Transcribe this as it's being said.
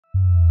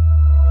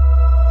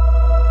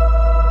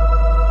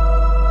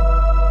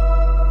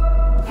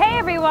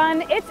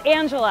it's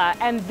Angela,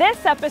 and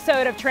this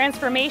episode of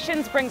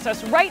Transformations brings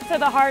us right to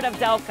the heart of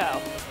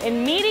Delco,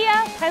 in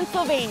Media,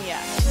 Pennsylvania.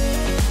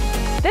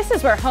 This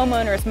is where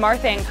homeowners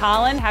Martha and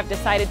Colin have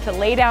decided to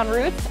lay down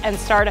roots and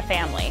start a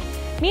family.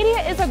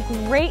 Media is a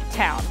great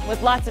town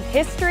with lots of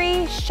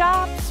history,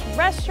 shops,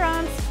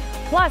 restaurants,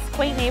 plus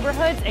quaint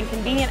neighborhoods and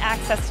convenient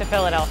access to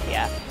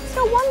Philadelphia. It's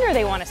no wonder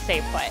they want to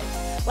stay put.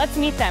 Let's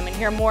meet them and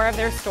hear more of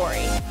their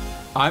story.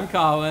 I'm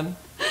Colin.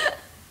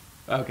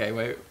 Okay,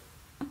 wait.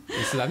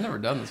 Listen, I've never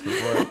done this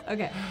before.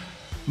 Okay.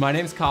 My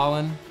name's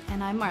Colin.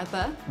 And I'm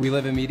Martha. We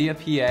live in Media,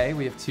 PA.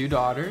 We have 2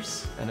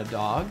 daughters and a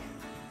dog,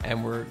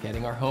 and we're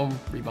getting our home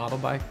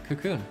remodeled by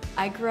COCOON.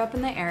 I grew up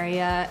in the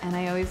area and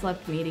I always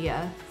loved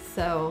media,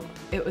 so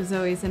it was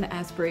always an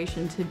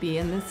aspiration to be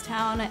in this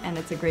town, and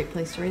it's a great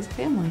place to raise a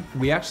family.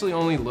 We actually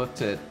only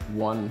looked at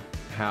one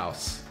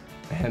house,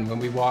 and when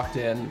we walked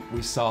in,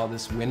 we saw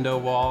this window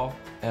wall,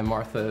 and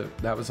Martha,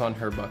 that was on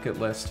her bucket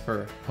list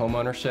for home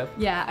ownership.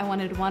 Yeah, I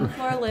wanted one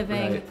floor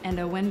living Right. and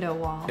a window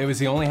wall. It was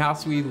the only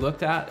house we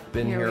looked at.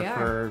 Been Here we here are.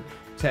 for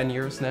 10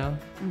 years now.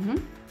 Mm-hmm.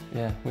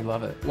 Yeah, we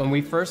love it. When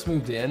we first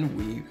moved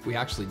in, we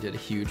actually did a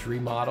huge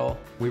remodel.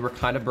 We were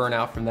kind of burnt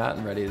out from that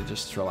and ready to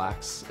just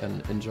relax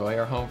and enjoy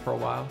our home for a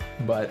while.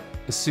 But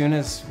as soon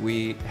as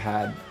we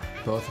had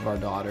both of our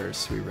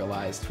daughters, we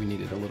realized we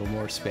needed a little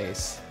more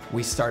space.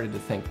 We started to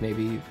think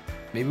maybe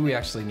we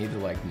actually need to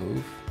like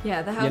move.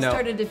 Yeah, the house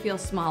started to feel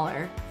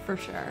smaller, for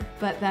sure.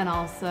 But then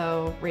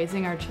also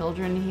raising our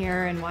children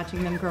here and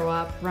watching them grow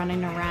up,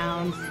 running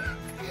around,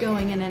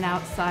 going in and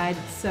outside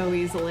so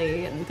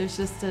easily, and there's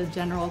just a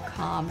general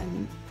calm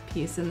and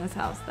peace in this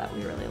house that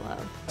we really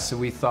love. So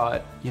we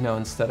thought,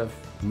 instead of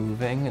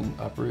moving and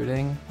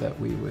uprooting, that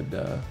we would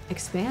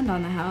expand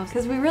on the house,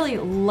 because we really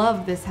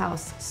love this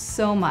house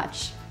so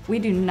much. We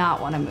do not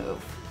want to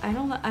move.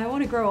 I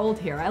want to grow old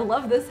here. I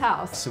love this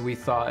house. So we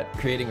thought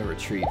creating a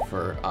retreat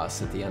for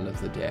us at the end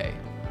of the day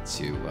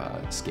to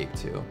escape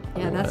to.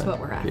 Yeah, that's what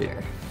we're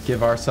after.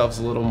 Give ourselves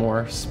a little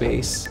more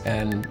space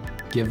and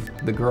give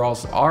the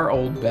girls our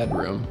old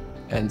bedroom,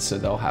 and so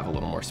they'll have a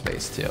little more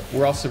space too.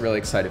 We're also really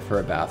excited for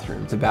a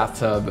bathroom. The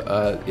bathtub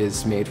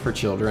is made for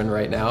children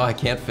right now. I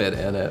can't fit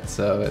in it,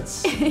 so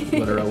it's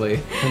literally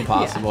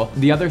impossible. Yeah.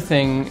 The other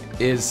thing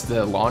is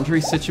the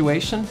laundry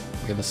situation.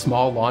 We have a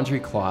small laundry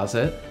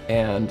closet,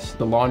 and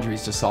the laundry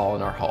is just all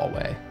in our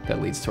hallway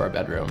that leads to our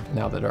bedroom,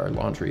 now that our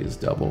laundry is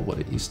double what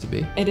it used to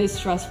be. It is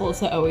stressful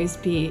to always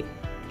be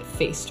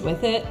faced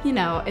with it.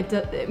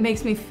 It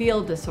makes me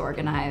feel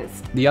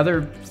disorganized. The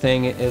other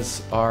thing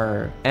is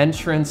our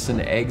entrance and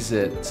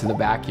exit to the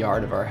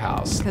backyard of our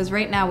house. Because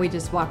right now we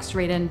just walk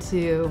straight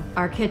into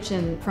our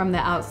kitchen from the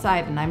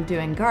outside, and I'm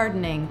doing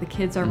gardening. The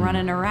kids are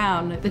running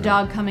around, the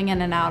dog coming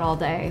in and out all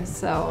day.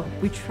 So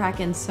we track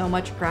in so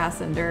much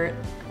grass and dirt.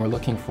 We're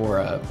looking for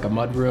a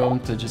mud room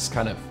to just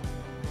kind of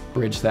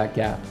bridge that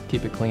gap,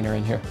 keep it cleaner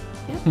in here.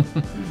 Yep.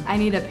 I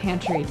need a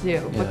pantry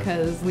too,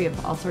 because we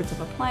have all sorts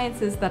of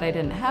appliances that I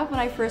didn't have when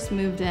I first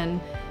moved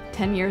in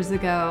 10 years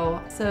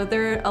ago. So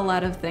there are a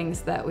lot of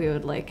things that we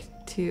would like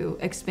to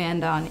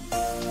expand on.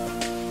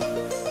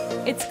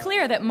 It's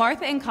clear that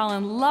Martha and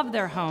Colin love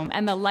their home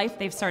and the life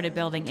they've started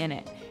building in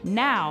it.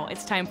 Now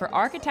it's time for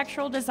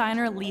architectural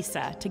designer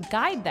Lisa to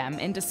guide them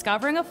in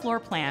discovering a floor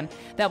plan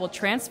that will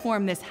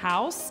transform this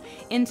house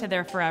into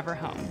their forever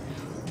home.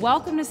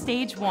 Welcome to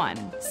stage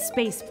 1,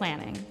 space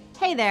planning.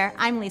 Hey there,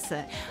 I'm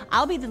Lisa.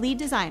 I'll be the lead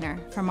designer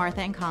for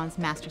Martha and Colin's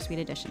Master Suite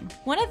Edition.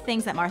 One of the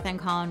things that Martha and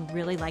Colin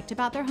really liked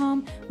about their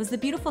home was the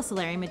beautiful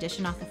solarium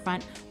addition off the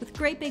front with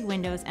great big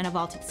windows and a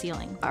vaulted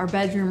ceiling. Our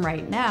bedroom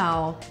right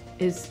now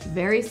is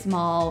very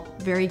small,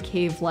 very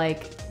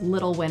cave-like,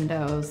 little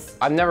windows.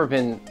 I've never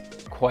been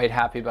quite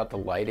happy about the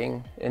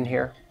lighting in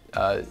here.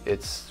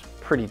 It's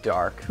pretty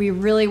dark. We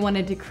really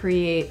wanted to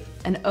create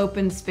an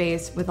open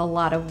space with a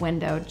lot of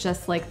window,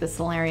 just like the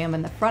solarium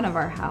in the front of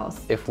our house.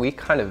 If we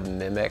kind of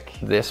mimic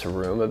this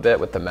room a bit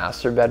with the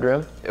master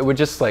bedroom, it would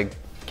just like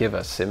give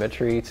a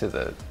symmetry to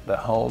the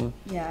home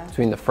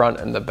between the front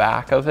and the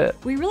back of it.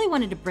 We really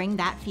wanted to bring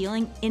that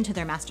feeling into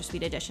their Master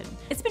Suite Edition.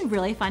 It's been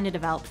really fun to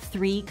develop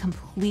 3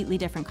 completely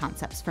different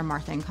concepts for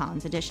Martha and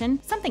Colin's Edition,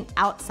 something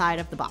outside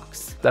of the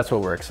box. That's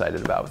what we're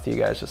excited about with you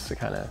guys, just to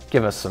kind of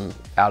give us some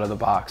out of the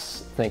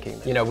box thinking.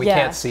 We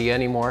can't see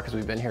anymore because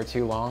we've been here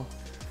too long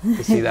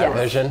to see that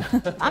vision.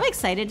 I'm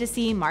excited to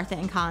see Martha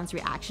and Colin's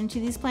reaction to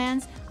these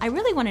plans. I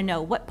really want to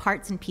know what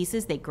parts and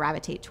pieces they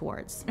gravitate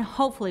towards. And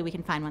hopefully we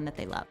can find one that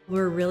they love.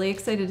 We're really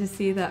excited to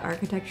see the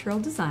architectural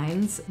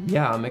designs.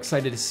 Yeah, I'm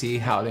excited to see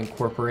how it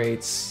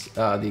incorporates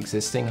the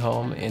existing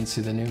home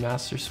into the new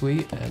master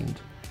suite and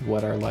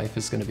what our life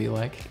is going to be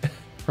like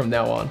from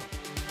now on.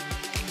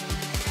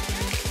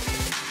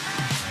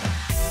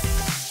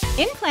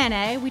 In Plan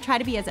A, we try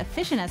to be as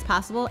efficient as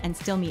possible and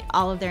still meet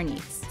all of their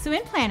needs. So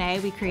in Plan A,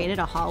 we created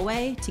a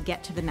hallway to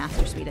get to the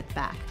master suite at the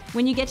back.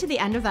 When you get to the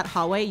end of that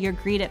hallway, you're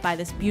greeted by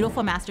this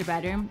beautiful master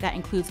bedroom that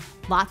includes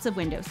lots of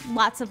windows,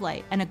 lots of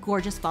light, and a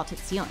gorgeous vaulted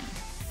ceiling.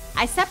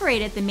 I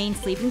separated the main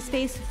sleeping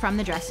space from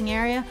the dressing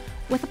area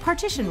with a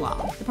partition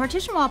wall. The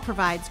partition wall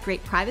provides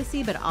great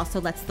privacy, but also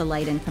lets the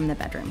light in from the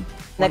bedroom.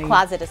 The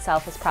closet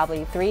itself is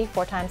probably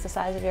 3-4 times the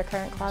size of your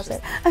current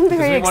closet. I'm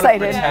very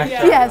excited.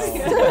 Yes.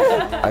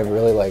 I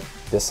really like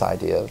this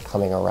idea of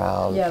coming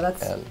around. Yeah,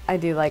 I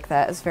do like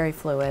that. It's very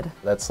fluid.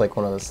 That's like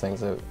one of those things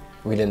that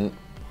we didn't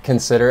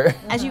consider.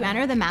 As you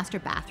enter the master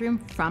bathroom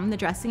from the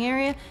dressing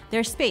area,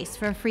 there's space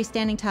for a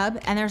freestanding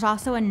tub, and there's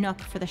also a nook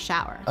for the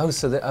shower. Oh,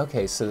 so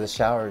the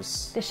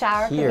shower's The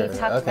shower here. can be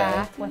tucked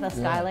back with a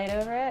skylight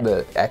over it.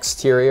 The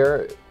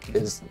exterior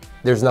is,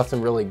 there's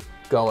nothing really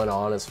going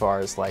on as far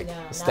as like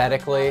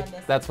aesthetically.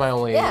 That's my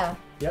only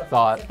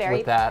thought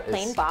with that.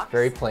 Plain is box.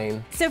 very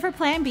plain. So for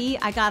plan B,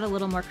 I got a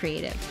little more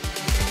creative.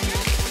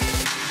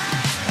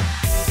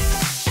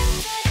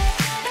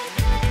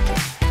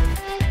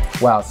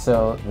 Wow,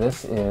 so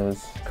this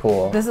is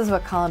cool. This is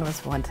what Colin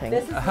was wanting.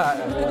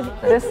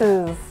 This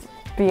is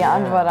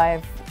beyond what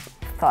I've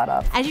thought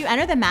of. As you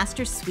enter the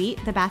master suite,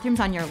 the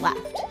bathroom's on your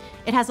left.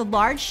 It has a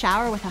large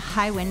shower with a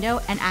high window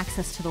and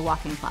access to the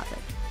walk-in closet.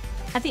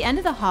 At the end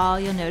of the hall,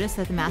 you'll notice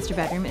that the master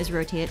bedroom is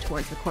rotated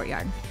towards the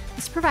courtyard.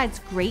 This provides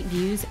great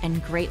views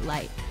and great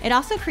light. It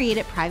also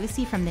created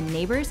privacy from the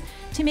neighbors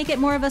to make it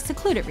more of a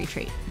secluded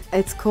retreat.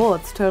 It's cool.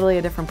 It's totally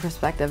a different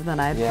perspective than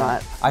I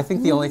thought. I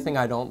think the only thing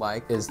I don't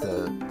like is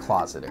the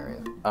closet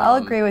area. I'll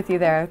agree with you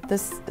there.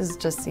 This is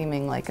just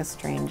seeming like a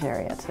strange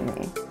area to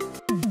me.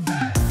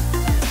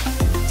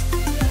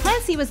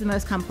 Plan C was the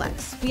most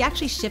complex. We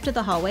actually shifted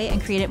the hallway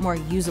and created more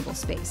usable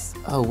space.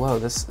 Oh, whoa,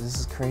 this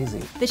is crazy.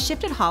 The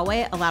shifted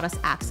hallway allowed us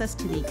access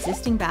to the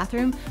existing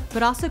bathroom,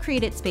 but also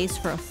created space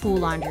for a full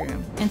laundry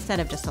room instead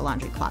of just a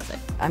laundry closet.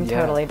 I'm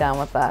totally down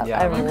with that.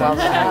 Yeah, I love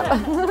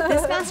that.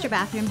 This master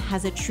bathroom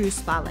has a true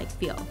spa-like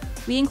feel.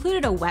 We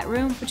included a wet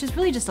room, which is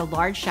really just a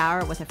large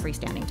shower with a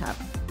freestanding tub.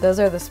 Those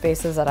are the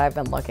spaces that I've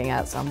been looking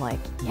at, so I'm like,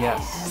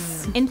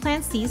 Yes. In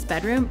Plan C's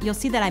bedroom, you'll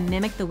see that I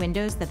mimicked the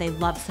windows that they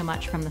love so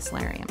much from the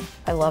solarium.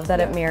 I love that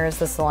it mirrors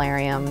the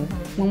solarium.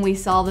 When we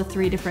saw the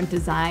 3 different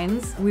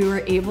designs, we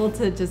were able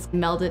to just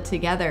meld it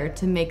together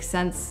to make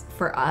sense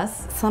for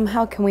us.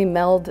 Somehow can we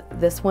meld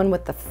this one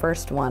with the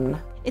first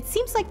one? It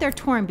seems like they're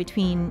torn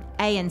between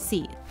A and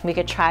C. We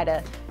could try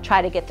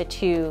to get the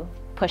 2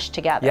 pushed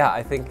together. Yeah,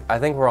 I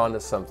think we're onto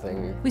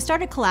something. We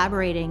started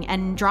collaborating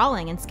and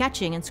drawing and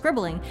sketching and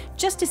scribbling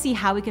just to see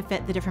how we could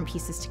fit the different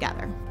pieces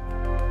together.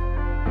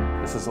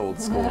 This is old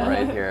school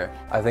right here.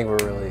 I think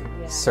we're really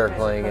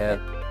circling it.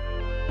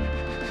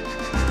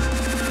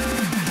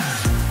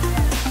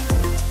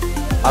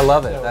 I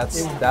love it.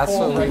 That's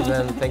what we've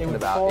been thinking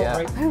about.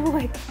 Yeah. I'm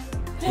like,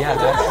 Yeah,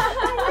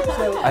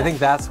 I think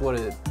that's what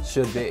it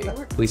should be.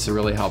 Lisa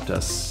really helped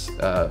us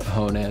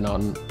hone in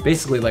on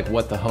basically like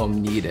what the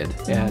home needed,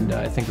 and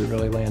I think we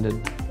really landed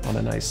on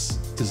a nice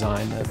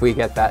design. If we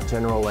get that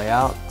general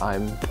layout,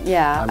 I'm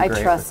I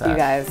great trust with that. you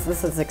guys.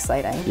 This is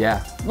exciting.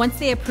 Yeah. Once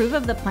they approve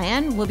of the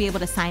plan, we'll be able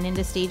to sign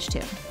into stage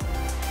 2.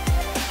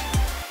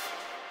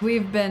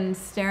 We've been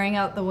staring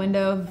out the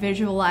window,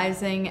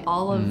 visualizing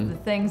all of the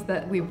things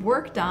that we've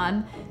worked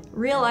on,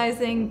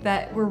 realizing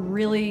that we're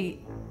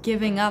really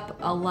giving up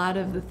a lot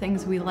of the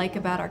things we like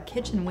about our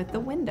kitchen with the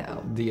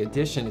window. The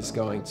addition is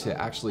going to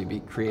actually be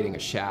creating a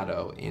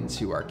shadow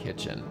into our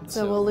kitchen.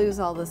 So we'll lose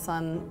all the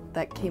sun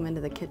that came into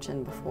the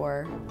kitchen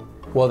before.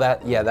 Well,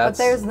 that's. But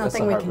there's that's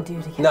nothing the we hard can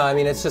part. do to get No, I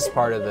mean it's just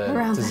part of the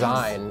around this.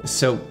 design.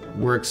 So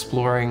we're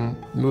exploring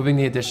moving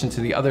the addition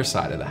to the other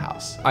side of the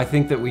house. I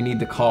think that we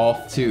need to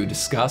call to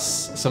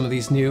discuss some of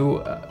these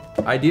new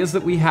ideas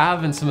that we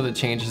have and some of the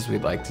changes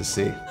we'd like to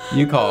see.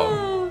 You call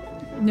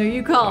them. No,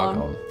 you call I'll him.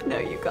 call 'em. No,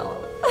 you call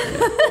him.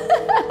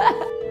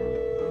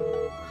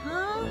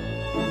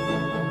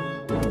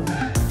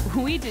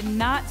 We did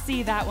not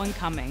see that one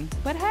coming,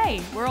 but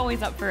hey, we're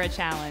always up for a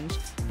challenge.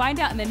 Find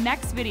out in the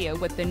next video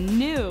what the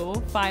new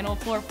final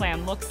floor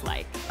plan looks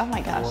like. Oh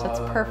my gosh, that's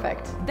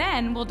perfect.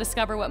 Then we'll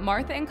discover what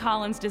Martha and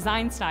Colin's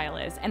design style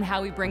is and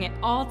how we bring it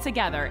all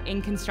together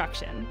in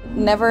construction.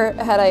 Never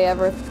had I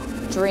ever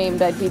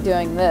dreamed I'd be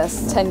doing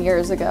this 10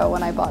 years ago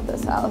when I bought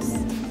this house.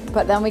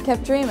 But then we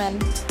kept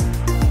dreaming.